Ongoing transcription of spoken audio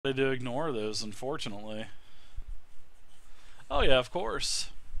decided to ignore those, unfortunately. Oh yeah, of course.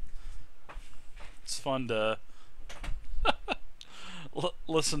 It's fun to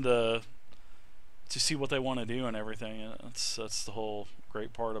listen to see what they want to do and everything. That's the whole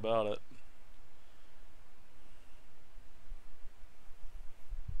great part about it.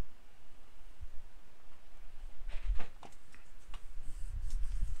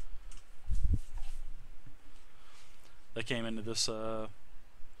 They came into this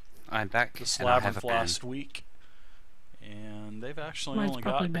I'm back, this and I have labyrinth a last pen. week, and they've actually Mine's only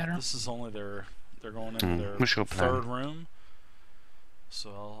probably got better. this is only they're going into their What's your third plan? room. So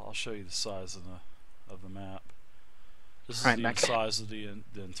I'll show you the size of the map. This is Right, the Mac. size of the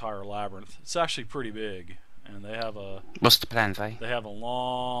entire labyrinth. It's actually pretty big, and they have a What's the plan, Vay?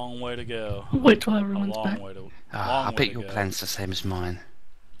 long way to go. Wait till A everyone's long back. way to I long way bet to your go. plan's the same as mine.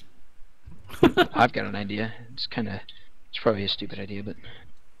 I've got an idea. It's probably a stupid idea, but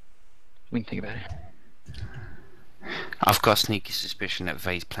we can think about it. I've got a sneaky suspicion that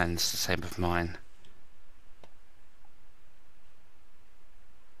Vay's plan's the same as mine.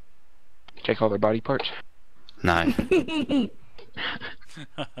 Check all their body parts. No.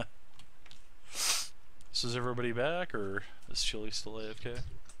 So is everybody back, or is Chili still AFK?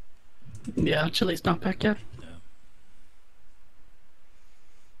 Yeah, Chili's not back yet. Yeah.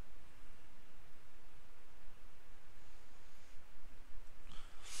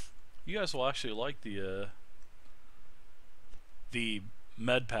 You guys will actually like the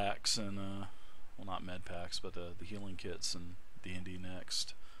med packs and well, not med packs, but the healing kits and D&D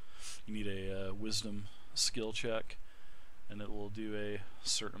Next. You need a wisdom skill check, and it will do a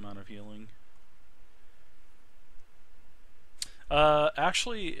certain amount of healing.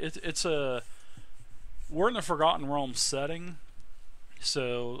 Actually, it's a we're in the Forgotten Realms setting,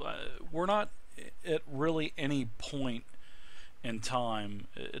 so we're not at really any point in time.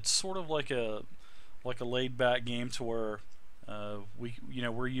 It's sort of like a laid back game to where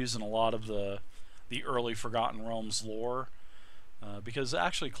we're using a lot of the early Forgotten Realms lore, because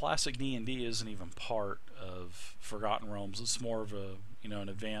actually classic D&D isn't even part of Forgotten Realms. It's more of a an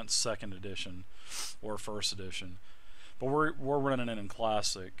advanced second edition or first edition. But we're running it in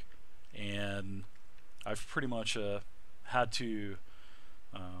classic, and I've pretty much had to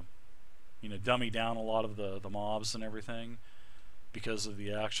dummy down a lot of the mobs and everything because of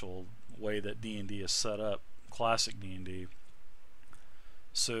the actual way that D&D is set up, classic D&D.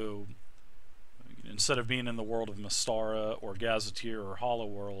 So instead of being in the world of Mystara or Gazetteer or Hollow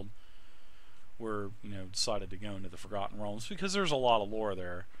World, we're decided to go into the Forgotten Realms because there's a lot of lore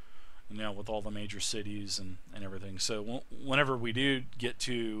there, with all the major cities and everything. So whenever we do get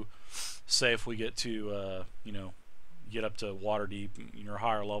to, say if we get to get up to Waterdeep, you're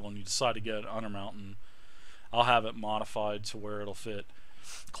higher level, and you decide to get Undermountain, I'll have it modified to where it'll fit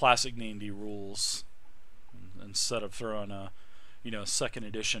classic D&D rules. Instead of throwing a second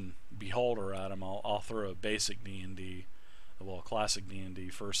edition Beholder at them, I'll throw a basic D&D, classic D&D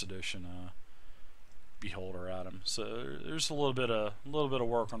first edition Beholder at them. So there's a little bit of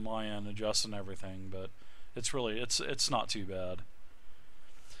work on my end adjusting everything, but it's really it's not too bad.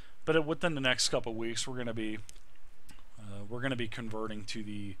 But within the next couple of weeks, we're gonna be converting to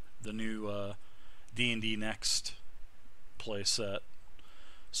the new D&D Next play set.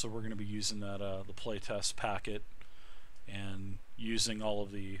 So we're going to be using that the playtest packet and using all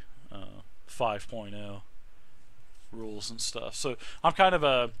of the 5.0 rules and stuff. So I'm kind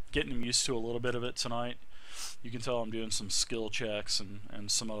of getting used to a little bit of it tonight. You can tell I'm doing some skill checks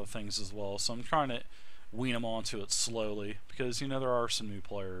and some other things as well. So I'm trying to wean them onto it slowly because there are some new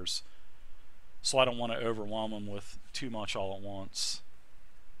players. So I don't want to overwhelm them with too much all at once.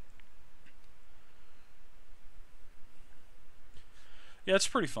 Yeah, it's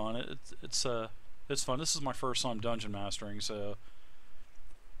pretty fun. It's fun. This is my first time dungeon mastering, so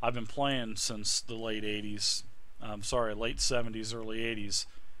I've been playing since the late 80s. Late 70s, early 80s,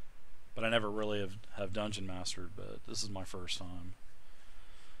 but I never really have dungeon mastered, but this is my first time.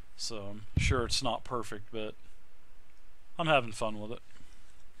 So I'm sure it's not perfect, but I'm having fun with it.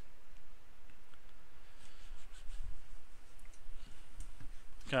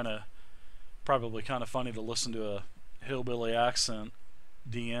 Probably kind of funny to listen to a hillbilly accent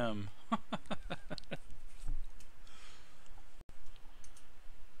DM.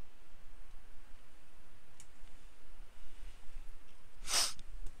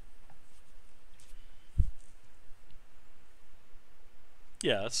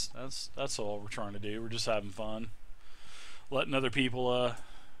 Yeah, that's all we're trying to do. We're just having fun, letting other people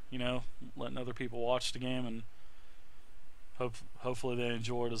letting other people watch the game, and hopefully they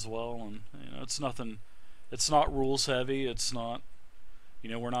enjoy it as well. And it's not rules heavy. It's not You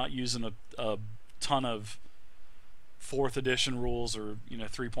know, we're not using a ton of 4th edition rules or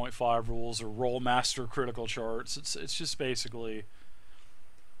 3.5 rules or Rollmaster critical charts. It's just basically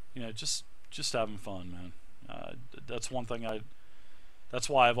just having fun, man. That's one thing that's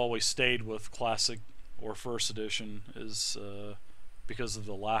why I've always stayed with classic or 1st edition, is because of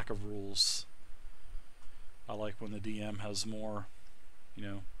the lack of rules. I like when the DM has more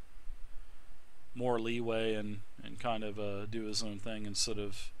more leeway and kind of do his own thing instead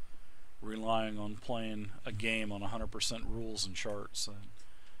of relying on playing a game on 100% rules and charts.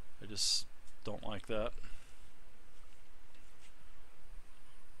 I just don't like that.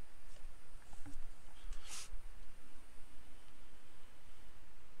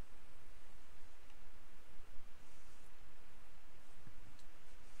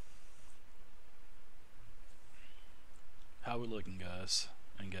 How we looking, guys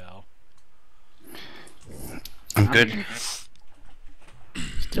and gal? I'm good.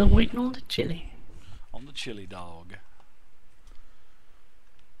 Still waiting on the chili. On the chili dog.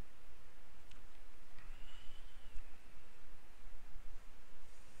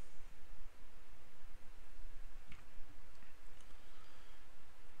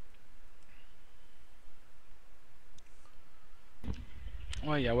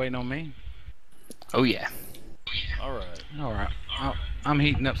 Well, y'all waiting on me? Oh yeah. Alright. Alright. I'm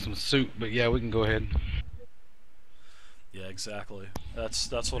heating up some soup, but yeah, we can go ahead. Yeah, exactly. That's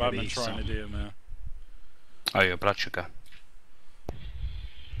what Gotta I've been eat trying to something. do, man. Oh, your blood sugar.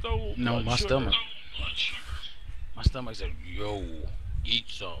 Oh, No, blood my sugar. stomach. My stomach said, yo, eat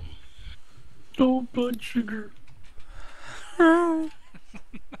some. Oh, blood sugar.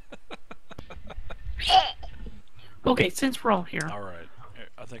 Okay, since we're all here, Alright.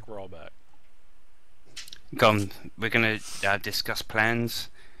 I think we're all back. Go on. We're gonna discuss plans.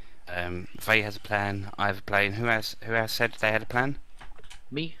 Vay has a plan. I have a plan. Who else said they had a plan?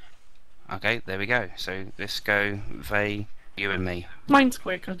 Me? Okay, there we go. So let's go. Vay, you and me. mine's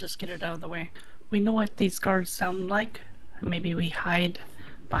quick. I'll just get it out of the way. We know what these guards sound like. Maybe we hide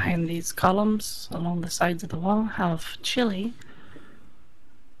behind these columns along the sides of the wall. Have Chili,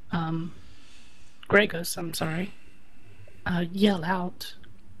 Gregos, I'm sorry, yell out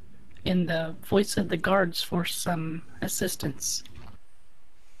in the voice of the guards for some assistance.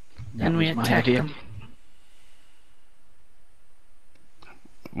 And we was my attack idea. them.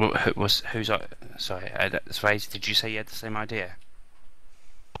 Well, who's? Sorry, Vay, did you say you had the same idea?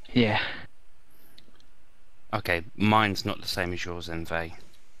 Yeah. Okay, mine's not the same as yours then, Vay.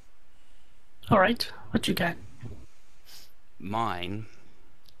 Alright, what you got? Mine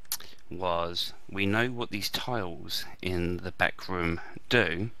was, we know what these tiles in the back room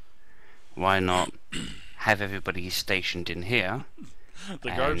do. Why not have everybody stationed in here? The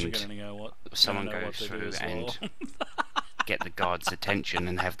guards are And gonna know what Someone gonna know goes what they do through as and well. get the guards' attention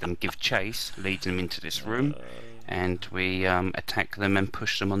and have them give chase, lead them into this room, and we attack them and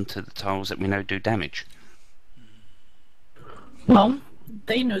push them onto the tiles that we know do damage. Well,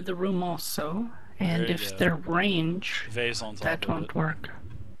 they know the room also, and There you if go. they're range, Vay's on top that of won't it. work.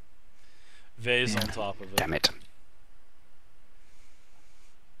 Vay's on top of it. Damn it.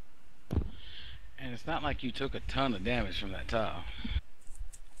 And it's not like you took a ton of damage from that tile.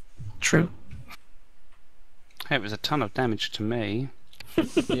 True. Hey, it was a ton of damage to me.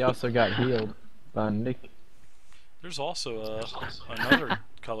 He also got healed by Nick. There's also another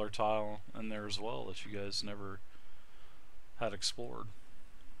color tile in there as well that you guys never had explored.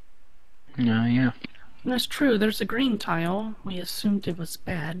 Yeah. That's true. There's a green tile. We assumed it was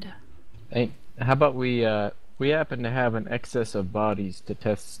bad. Hey, how about we happen to have an excess of bodies to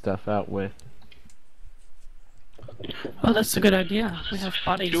test stuff out with. Oh, that's a good idea. We have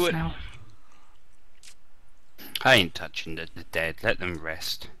bodies Do it. now. I ain't touching the dead, let them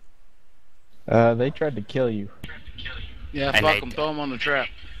rest. They tried to kill you. Yeah, And fuck they- them, throw them on the trap.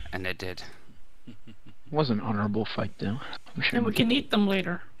 And they did. It was an honorable fight, though. We And shouldn't- we can eat them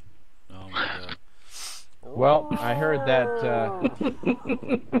later. Oh my god. Well, I heard that.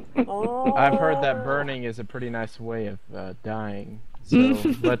 I've heard that burning is a pretty nice way of dying. So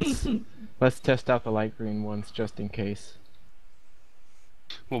let's test out the light green ones just in case.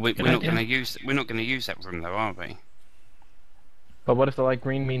 Well, we're Good not idea. going to use that room though, are we? But what if the light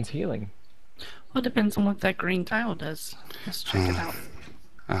green means healing? Well, it depends on what that green tile does. Let's check it out.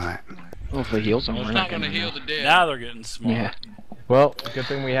 Alright. Well, if it heals them, Well, we're it's not going to gonna heal know. the dead. Now they're getting smart. Yeah. Well, good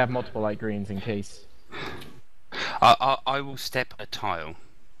thing we have multiple light greens in case. I will step a tile.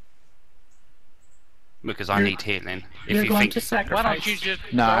 Because I You're- need healing. You're If you going think, to sacrifice. Why don't you just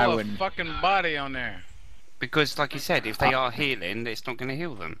No, I throw a wouldn't. fucking body on there? because like you said, if they are healing, it's not going to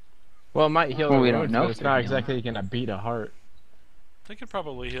heal them. Well, it might heal Well, the we don't wounds, know but if it's they're not healing. exactly gonna beat a heart. They could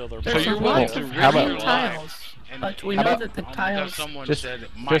probably heal their There's you're a pain. willing lot to of risk how green about- your life, tiles, and but we how know about- that the because tiles. someone Just- said it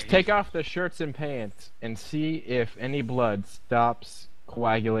might Just take off the shirts and pants and see if any blood stops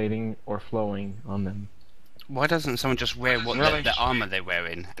coagulating or flowing on them. Why doesn't someone just wear what Really? the armor they're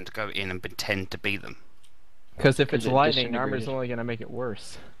wearing and go in and pretend to be them? Because if 'Cause it's it lightning, armor's disintegrated. only gonna make it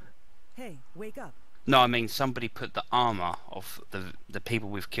worse. Hey, wake up. No, I mean somebody put the armor of the people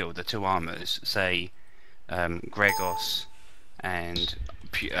we've killed, the two armors, say Gregos and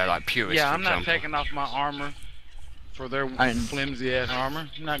like Purist. Yeah, for I'm not example. taking off my armor for their I- flimsy ass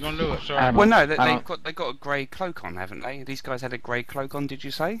armor. I'm not gonna do it. Sorry. I'm- Well, no, I they've don't- got a grey cloak on, haven't they? These guys had a grey cloak on. Did you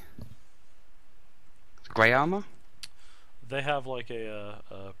say? Grey armor? They have like a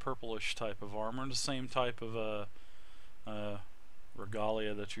purplish type of armor, the same type of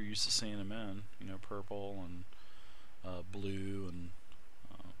regalia that you're used to seeing them in. You know, purple and blue and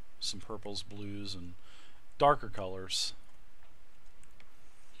some purples, blues, and darker colors.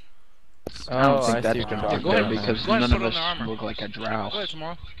 I don't Oh, think I that's see what gonna you're work talking Go ahead, there about. because go ahead and none put of on the us armor. look like a Go ahead, drow.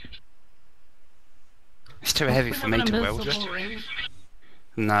 tomorrow. It's too heavy We for have me an to wield. invisible ring.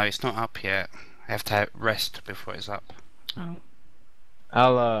 No, it's not up yet. I have to rest before it's up.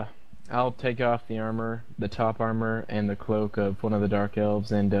 Oh, I'll take off the armor, the top armor, and the cloak of one of the dark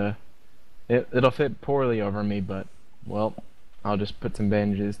elves, and it'll fit poorly over me, but well, I'll just put some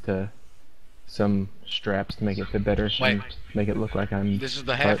bandages to some straps to make it fit better Wait. and make it look like I'm. This is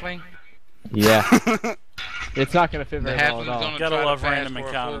the But- halfling. Yeah, it's not gonna fit The very well halfling's at all. gonna Gotta try to love pass random for a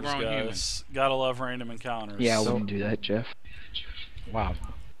encounters, full-grown human. guys. Gotta love random encounters. Yeah, I So- wouldn't do that, Jeff. Wow.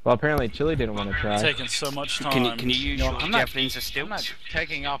 Well, apparently Chili didn't want to try. Taking so much time. Can you use No, your I'm not- javelins as I'm not stilts?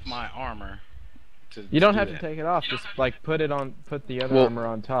 taking off my armor. You don't do have that. to take it off. Just like put the other Well- armor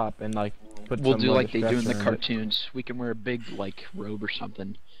on top and like put We'll some do like they do in straps the around it. cartoons. We can wear a big like robe or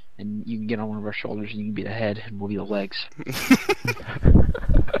something, and you can get on one of our shoulders, and you can be the head, and we'll be the legs.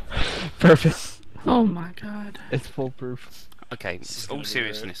 Perfect. oh my God. It's foolproof. Okay, This is all gonna be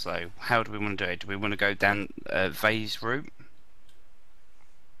seriousness though, how do we want to do it? Do we want to go down Vay's route?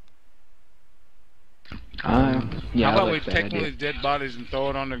 Yeah, How I about we like that take one of idea. these dead bodies and throw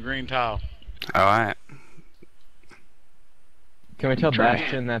it on the green tile? Alright. Can we tell Try.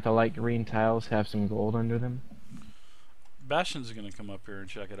 Bastion that the light green tiles have some gold under them? Bastion's gonna come up here and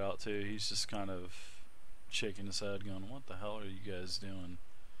check it out too. He's just kind of shaking his head, going, "What the hell are you guys doing?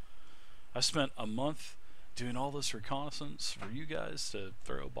 I spent a month doing all this reconnaissance for you guys to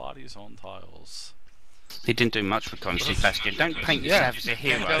throw bodies on tiles." He didn't do much reconnaissance, Bastion. Don't paint Yeah. yourself as a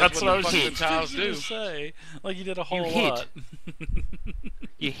hero. That's That's what I was what the just fucking tiles fixing to do. say. Like you did a whole hid. lot.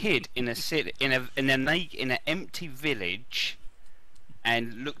 You hid in an empty village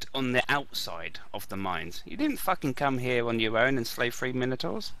and looked on the outside of the mines. You didn't fucking come here on your own and slay 3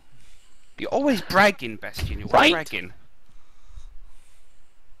 minotaurs. You're always bragging, Bastion. You're always Right. bragging.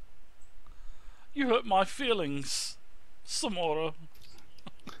 You hurt my feelings, Samora.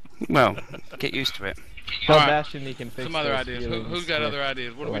 Well, get used to it. Tell Alright. Bastion he can fix Some other those ideas. feelings Who's got with other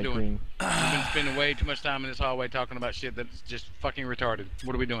ideas? What the are we light doing? green. We've been spending way too much time in this hallway talking about shit that's just fucking retarded.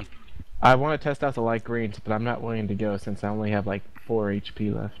 What are we doing? I want to test out the light greens, but I'm not willing to go since I only have like 4 HP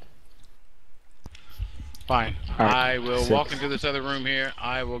left. Fine. Alright, I will 6. walk into this other room here.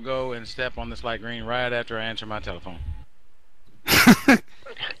 I will go and step on this light green right after I answer my telephone.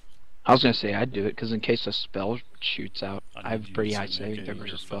 I was gonna say I'd do it because in case a spell shoots out, I need have you pretty to high make saving a throw versus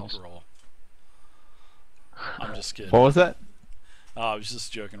your fuck spells. roll. I'm just kidding. What was that? I was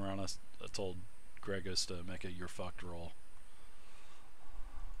just joking around. I told Gregos to make a your fucked roll.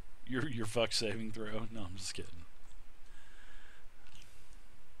 Your fuck saving throw? No, I'm just kidding.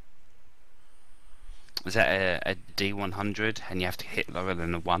 Is that a D100 and you have to hit lower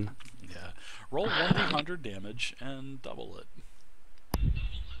than a 1? Yeah. Roll 1d100 damage and double it.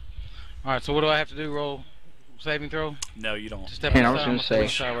 Alright, so what do I have to do? Roll saving throw? No, you don't. To step Man, on I the was tile? gonna What's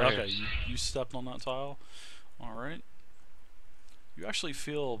say- the tile right Okay, here? you stepped on that tile. Alright. You actually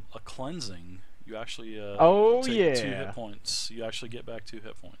feel a cleansing. You actually Oh, take yeah. 2 hit points. You actually get back 2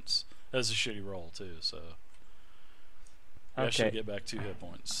 hit points. That's a shitty roll too, so you actually Okay. get back 2 hit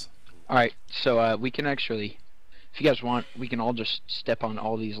points. Alright, so we can actually, if you guys want, we can all just step on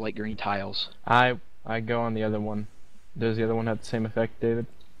all these light green tiles. I go on the other one. Does the other one have the same effect, David?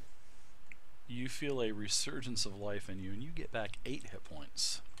 You feel a resurgence of life in you, and you get back 8 hit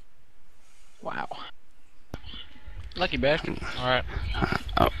points. Wow. Lucky bastard. Alright. Oh,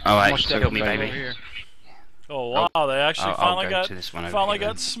 I'm alright, gonna step kill me, back over baby. here. Oh wow, they actually I'll finally go got to this one over finally here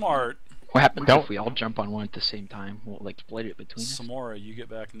got then. smart. What happens Don't- if we all jump on one at the same time? We'll like split it between us. Samora, you get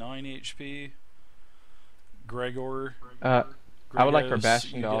back 9 HP. Gregor, I would like for Gregos,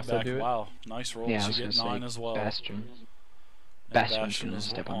 Bastion you to get also back, do it. Wow, nice rolls. Yeah, I You was get gonna 9 say as well. Bastion. Bastion's Bastion gonna is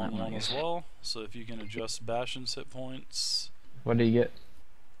step on that one, I as guess. well. So if you can adjust Bastion's hit points, What do you get?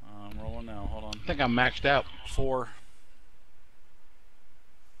 I'm rolling now. Hold on. I think I'm maxed out. 4.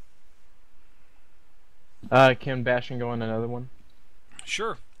 Can Bastion go on another one?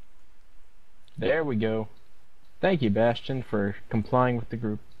 Sure. There we go. Thank you, Bastion, for complying with the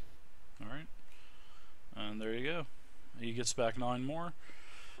group. All right. And there you go. He gets back 9 more.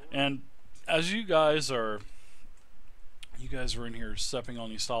 And as you guys are in here stepping on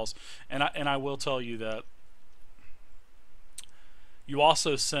these tiles, and I will tell you that you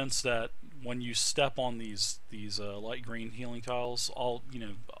also sense that when you step on these light green healing tiles,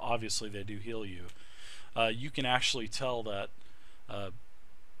 obviously they do heal you. You can actually tell that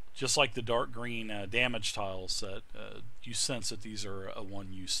just like the dark green damage tiles, that you sense that these are a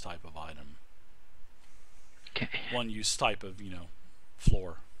one-use type of item. Okay. One-use type of,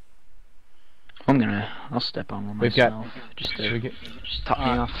 floor. I'll step on one We've got- myself. Just we to get- just top me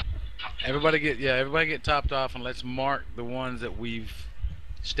off. Everybody get topped off, and let's mark the ones that we've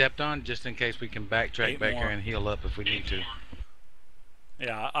stepped on, just in case we can backtrack 8 back more. here and heal up if we need to.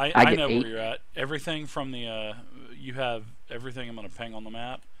 Yeah, I I get know 8. where you're at. Everything from the you have everything I'm going to ping on the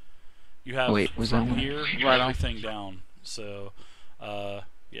map. You have Wait, was that from one? here Right on. everything down. So,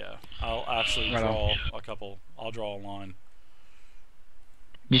 yeah, I'll actually Right on. draw a couple. I'll draw a line.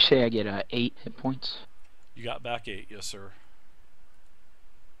 You say I get 8 hit points? You got back 8, yes sir.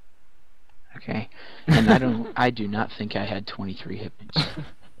 Okay. And I do not think I had 23 hit points.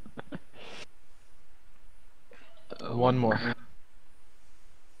 One more.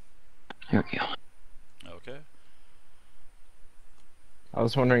 There we go. Okay. I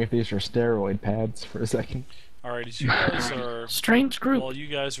was wondering if these were steroid pads for a second. Alrighty, so you guys are. Strange group. While you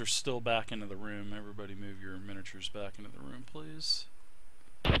guys are still back into the room, everybody move your miniatures back into the room, please.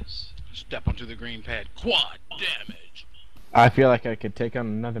 Step onto the green pad. Quad damage. I feel like I could take on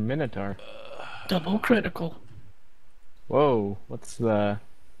another Minotaur. Double critical. Whoa, what's the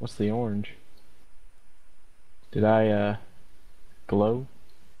orange? Did I glow?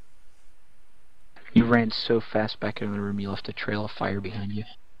 You ran so fast back into the room, you left a trail of fire behind you.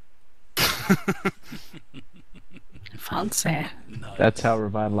 Fancy. Nice. That's how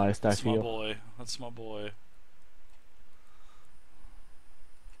revitalized I That's my feel. boy. That's my boy.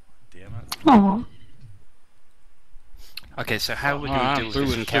 Damn it. Aw. Okay, so how would we I'm deal with through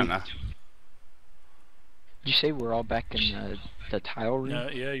this with encounter? Did you say we're all back in the tile room?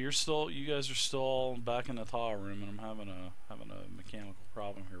 Yeah, you guys are still all back in the tile room, and I'm having a mechanical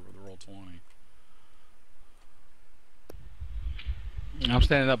problem here with roll 20. I'm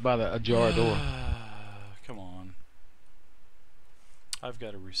standing up by the ajar door. Come on. I've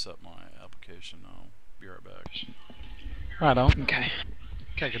got to reset my application now. Be right back. Right on. Okay.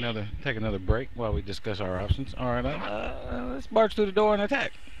 Take another break while we discuss our options. All right, let's march through the door and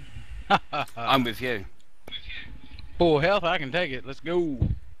attack. I'm with you. Full health, I can take it. Let's go.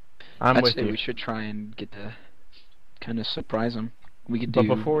 I'm I'd with say you. we should try and get to kind of surprise them. We could But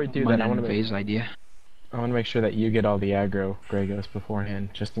do before we do Mine that, I and want to Vay's idea. make sure that you get all the aggro, Gregos, beforehand,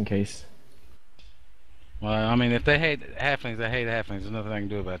 just in case. Well, I mean, if they hate halflings, they hate halflings. There's nothing I can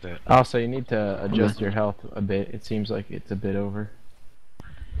do about that. Also, you need to adjust your health a bit. It seems like it's a bit over.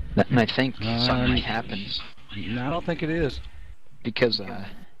 And I think something might happen No, I don't think it is. because he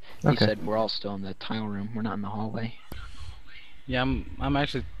Okay. said we're all still in the tile room. We're not in the hallway. Yeah, I'm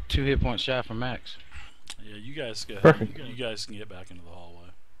actually 2 hit points shy from max. Yeah, you guys go ahead. Perfect. You guys can get back into the hallway.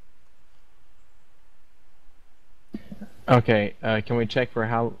 Okay, can we check for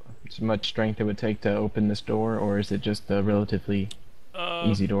how much strength it would take to open this door, or is it just a relatively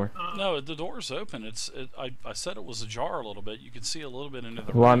easy door? No, the door's open. I said it was ajar a little bit. You can see a little bit into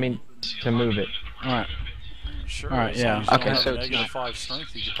the room. Well, I mean, to move it. All right. Sure. all right, as long yeah. as you don't Okay, have so a it's negative not- 5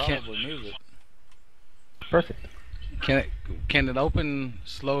 strength, you could Can't- probably move it. Perfect. Can it open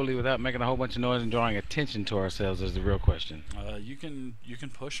slowly without making a whole bunch of noise and drawing attention to ourselves? Is the real question. You can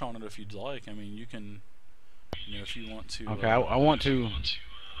push on it if you'd like. I mean, you can, if you want to. Okay, I want to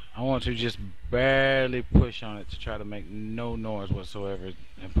just barely push on it to try to make no noise whatsoever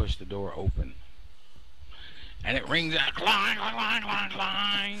and push the door open. And it rings out clang, clang, clang,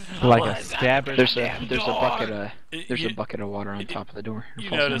 clang. Like What a is stabber. that? There's a You- bucket of water on it- top of the door. It You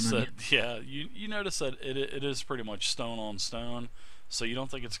falls down notice on that, yeah. You notice that it is pretty much stone on stone, so you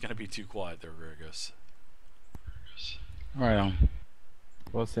don't think it's going to be too quiet there, Gregos. Right on.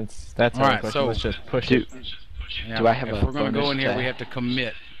 Well, since that's All our right, question, so- let's just push Do, it. Yeah, Do I have if a we're gonna go bonus in here, to- we have to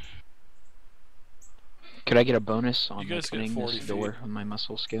commit. could I get a bonus on You guys get opening 40 this door feet. with my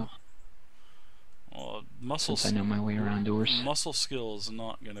muscle skill? Well, muscle Since I know my way around doors. muscle skill is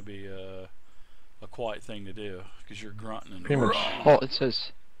not going to be a quiet thing to do because you're grunting and. Pretty much. Well, it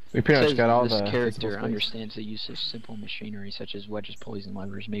says We pretty much got all this the physical character space. understands the use of simple machinery such as wedges, pulleys, and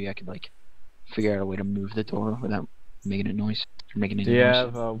levers. Maybe I could like figure out a way to move the door without making a noise or making any Do you noise.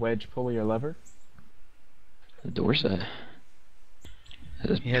 have a wedge, pulley, or lever? The door's He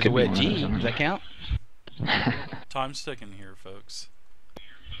has a wet G. Does that count? Time's ticking here, folks.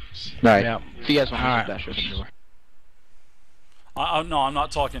 Alright, Yeah. if you guys want Alright. to bash open the door. No, I'm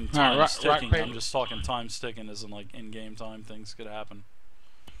not talking time rock, ticking. paper. I'm just talking time ticking as in like in-game time things could happen.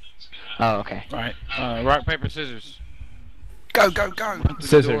 Oh, okay. Right. Rock, paper, scissors. Go, go, go! Run through the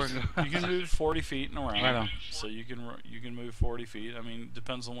Scissors. door and go. You can move 40 feet and around. Right on. So you can move 40 feet. I mean,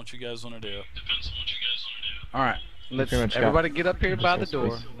 depends on what you guys want to do. All right. Let's pretty much got everybody get up here by the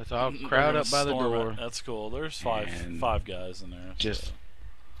door. space. Let's all They're crowd gonna up by the storm it. door. That's cool. There's And five guys in there. Just so.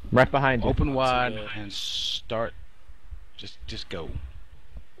 Right behind you. open wide bad. and start. Just go.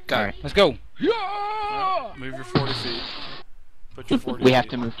 Go. Alright. Let's go. Move your 40 feet. Put your 40 We have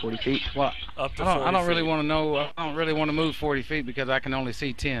feet to move 40 feet. Well, up to I 40 don't really feet. want to know. I don't really want to move 40 feet because I can only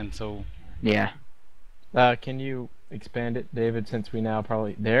see 10. So Yeah. Can you expand it, David, since we now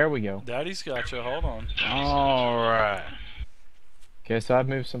probably... There we go. Daddy's got you. Hold on. all right. Okay, so I've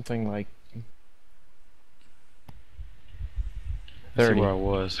moved something like... See 30. where I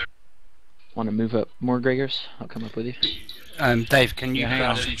was. Want to move up more, Gregors? I'll come up with you. Dave, can you Yeah, hang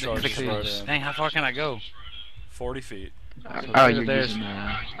on. Some charges Quickly. right in. Dang, how far can I go? 40 feet. Oh, you're there's- using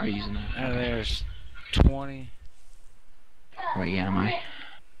are you using And okay. there's 20. Right, yeah, am I?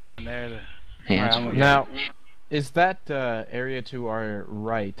 And there. Yeah, Alright, that's I'm- fine. Now, is that area to our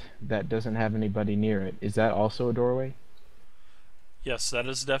right that doesn't have anybody near it, is that also a doorway? Yes, that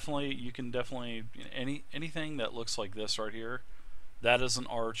is definitely. You can definitely anything that looks like this right here. That is an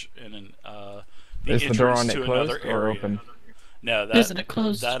arch and an the Is the door entrance on it to closed another or area. open? No, that Is it a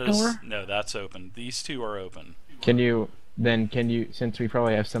closed that is door? no, that's open. These two are open. Can you, since we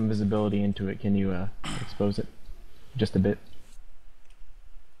probably have some visibility into it, can you expose it? Just a bit?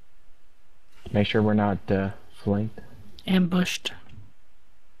 Make sure we're not flanked. Ambushed.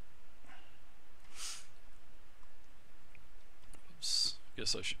 Oops.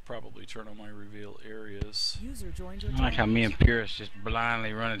 Guess I should probably turn on my reveal areas. User joined your I like how me and channel. Pierce just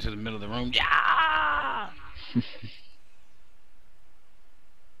blindly run into the middle of the room. Yeah!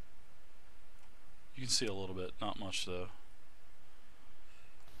 You can see a little bit, not much though.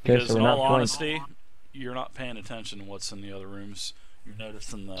 Okay, Because so in we're all not flanked. honesty, you're not paying attention to what's in the other rooms. You're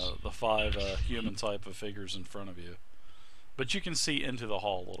noticing the five human type of figures in front of you. But you can see into the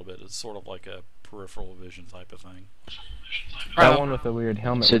hall a little bit. It's sort of like a peripheral vision type of thing. That one with the weird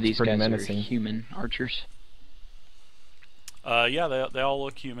helmet So looks these pretty guys menacing. are human archers. Yeah, they all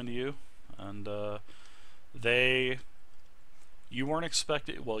look human to you, and you weren't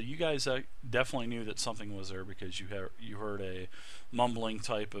expecting. Well, you guys definitely knew that something was there because you heard a mumbling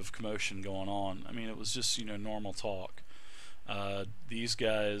type of commotion going on. I mean, it was just normal talk. These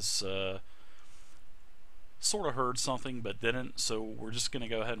guys sort of heard something but didn't, so we're just gonna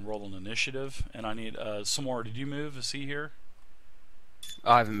go ahead and roll an initiative. And I need some more. Did you move? Is he here?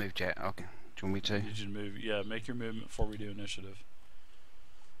 I haven't moved yet. Okay. Do you want me to? Did you move? Yeah, make your movement before we do initiative.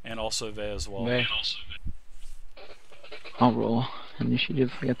 And also Vey as well. Vey. I'll roll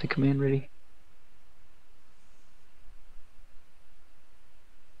initiative. I got the command ready.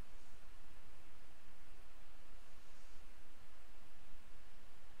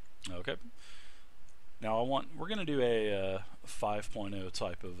 Okay. Now we're going to do a 5.0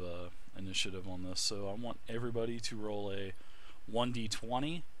 type of initiative on this. So I want everybody to roll a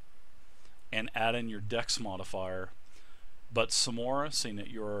 1d20 and add in your dex modifier. But Samora, seeing that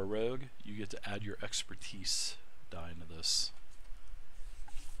you're a rogue, you get to add your expertise die into this.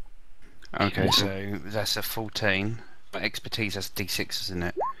 Okay, so that's a 14. But expertise has d6s in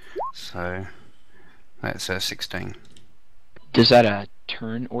it. So that's a 16. Does that a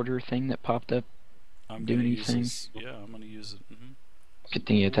turn order thing that popped up? I'm Do gonna use anything? this. Yeah, I'm going to use it. Good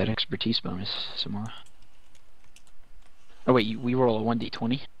thing you get that expertise bonus some more. Oh wait, we roll a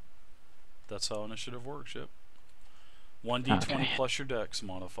 1d20? That's how initiative works, yep. 1d20 Okay. plus your dex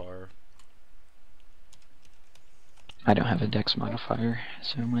modifier. I don't have a dex modifier,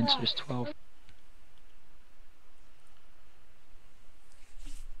 so mine's just 12.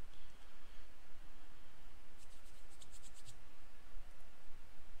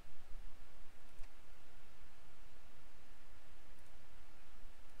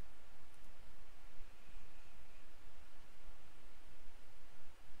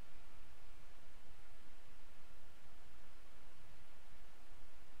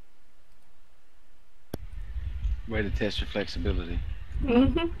 Way to test your flexibility.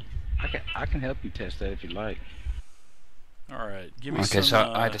 Mm-hmm. I can help you test that if you like. All right, give me Okay, some.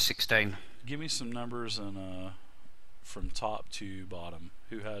 so I had a 16. Give me some numbers and from top to bottom.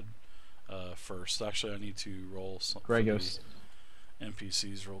 Who had first? Actually, I need to roll some for the Gregos.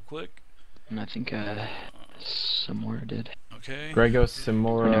 NPCs real quick. And I think somewhere did. Okay. Gregos, No,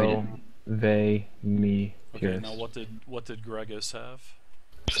 Samoro, he Vey, me, Okay. Purist. Now what did Gregos have?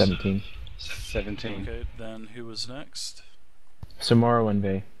 17. 17. Okay. Then who was next? Samoro and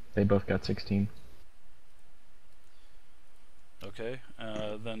Vey. They both got 16. Okay.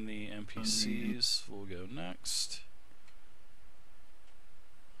 Then the NPCs will go next.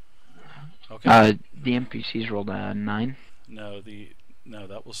 Okay. The NPCs rolled a 9. No,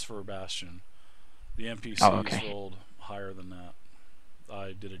 that was for Bastion. The NPCs Oh, okay. rolled higher than that.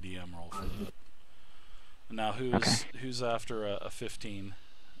 I did a DM roll for that. Now Okay. who's after a 15?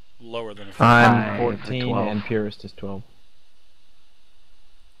 Lower than a 15. I'm I have a 14 12. and Purist is 12.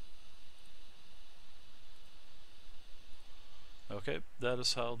 Okay, that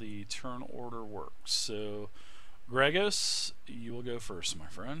is how the turn order works. So, Gregos, you will go first, my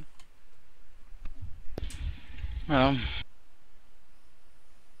friend. Well,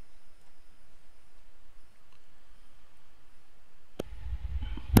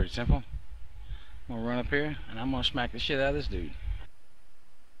 pretty simple. I'm gonna run up here and I'm gonna smack the shit out of this dude.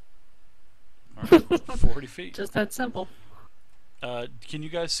 All right, 40 feet. Just that simple. Can you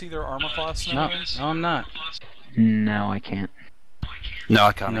guys see their armor class No, now? no, I'm not. No, I can't. No,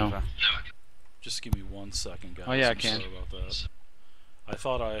 I can't No. either. Just give me 1 second, guys. Oh, yeah, I I'm can. sorry about that. I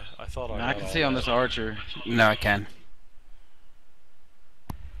thought I I had can all see on that. this archer, No, I can.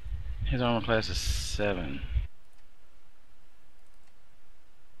 his armor class is 7.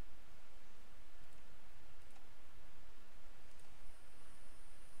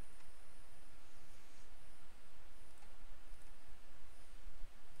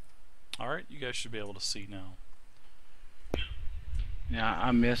 All right, you guys should be able to see now. Yeah,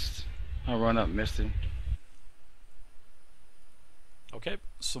 I missed. I run up, missed him. Okay,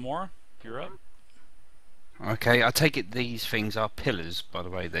 Samora, you're up. Okay, I take it these things are pillars, by the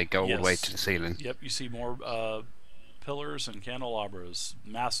way. They go all the way Yes. to the ceiling. Yep, you see more pillars and candelabras,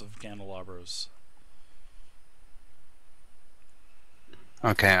 massive candelabras.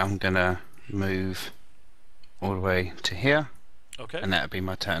 Okay, I'm gonna move all the way to here, Okay. and that'll be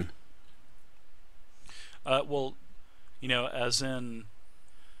my turn. Well, you know, as in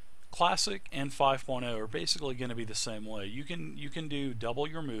Classic and 5.0 are basically going to be the same way. You can do double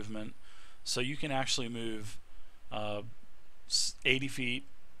your movement, so you can actually move 80 feet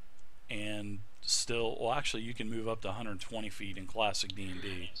and still. Well, actually, you can move up to 120 feet in Classic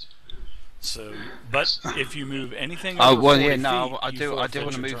D&D. So, but if you move anything Oh over well, 40 yeah, no, feet, I you do forfeit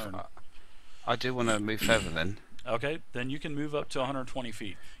want to your move. turn. I do want to move further then. Okay, then you can move up to 120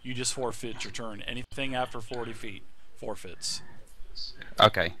 feet. You just forfeit your turn. Anything after 40 feet forfeits.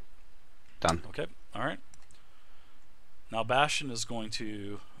 Okay, done. Okay, all right. Now Bastion is going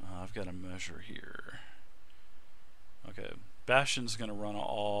to. I've got a measure here. Okay, Bastion's going to run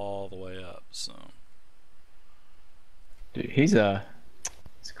all the way up. So Dude, he's a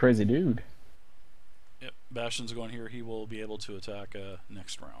crazy dude. yep, Bastion's going here. He will be able to attack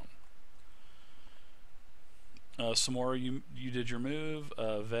next round. Samora, you did your move.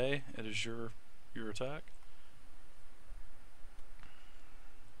 Vey, it is your attack.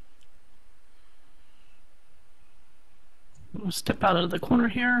 We'll step out of the corner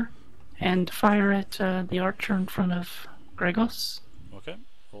here and fire at the archer in front of Gregos. Okay,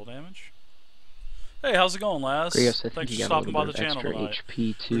 roll damage. Hey, how's it going, Laz? Gregos, I think Thanks you for got a stopping little by the bit of channel extra tonight.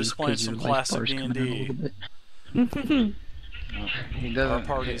 HP too. We're just playing 'cause some your life classic bar's coming down a D&D. little bit. He doesn't.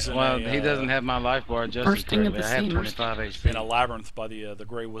 party's in Well, a, he doesn't have my life bar adjusted bursting at correctly. the I have seams. 25 HP. In a labyrinth by the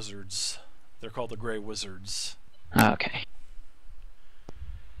Grey Wizards. They're called the Grey Wizards. Okay.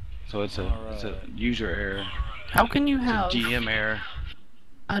 So it's a Alright. user error, How can you it's a have GM error.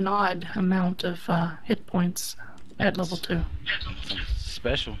 an odd amount of hit points at level 2?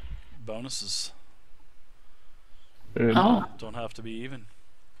 Special. Bonuses Dude, Oh, don't have to be even.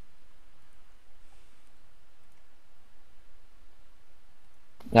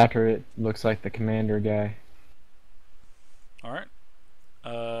 After it looks like the commander guy. All right.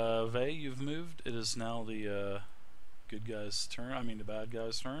 Vey, you've moved. It is now the good guy's turn. I mean the bad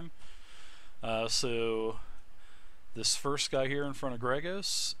guy's turn. So this first guy here in front of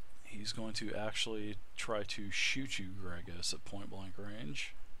Gregos, he's going to actually try to shoot you, Gregos, at point blank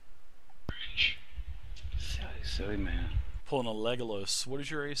range. Silly man. Pulling a Legolas. What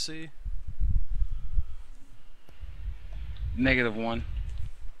is your AC? -1.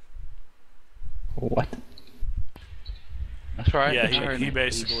 What? That's right. Yeah, I heard he it.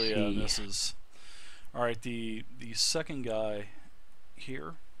 basically AC. misses. All right, the second guy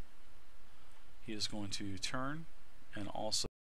here, he is going to turn and also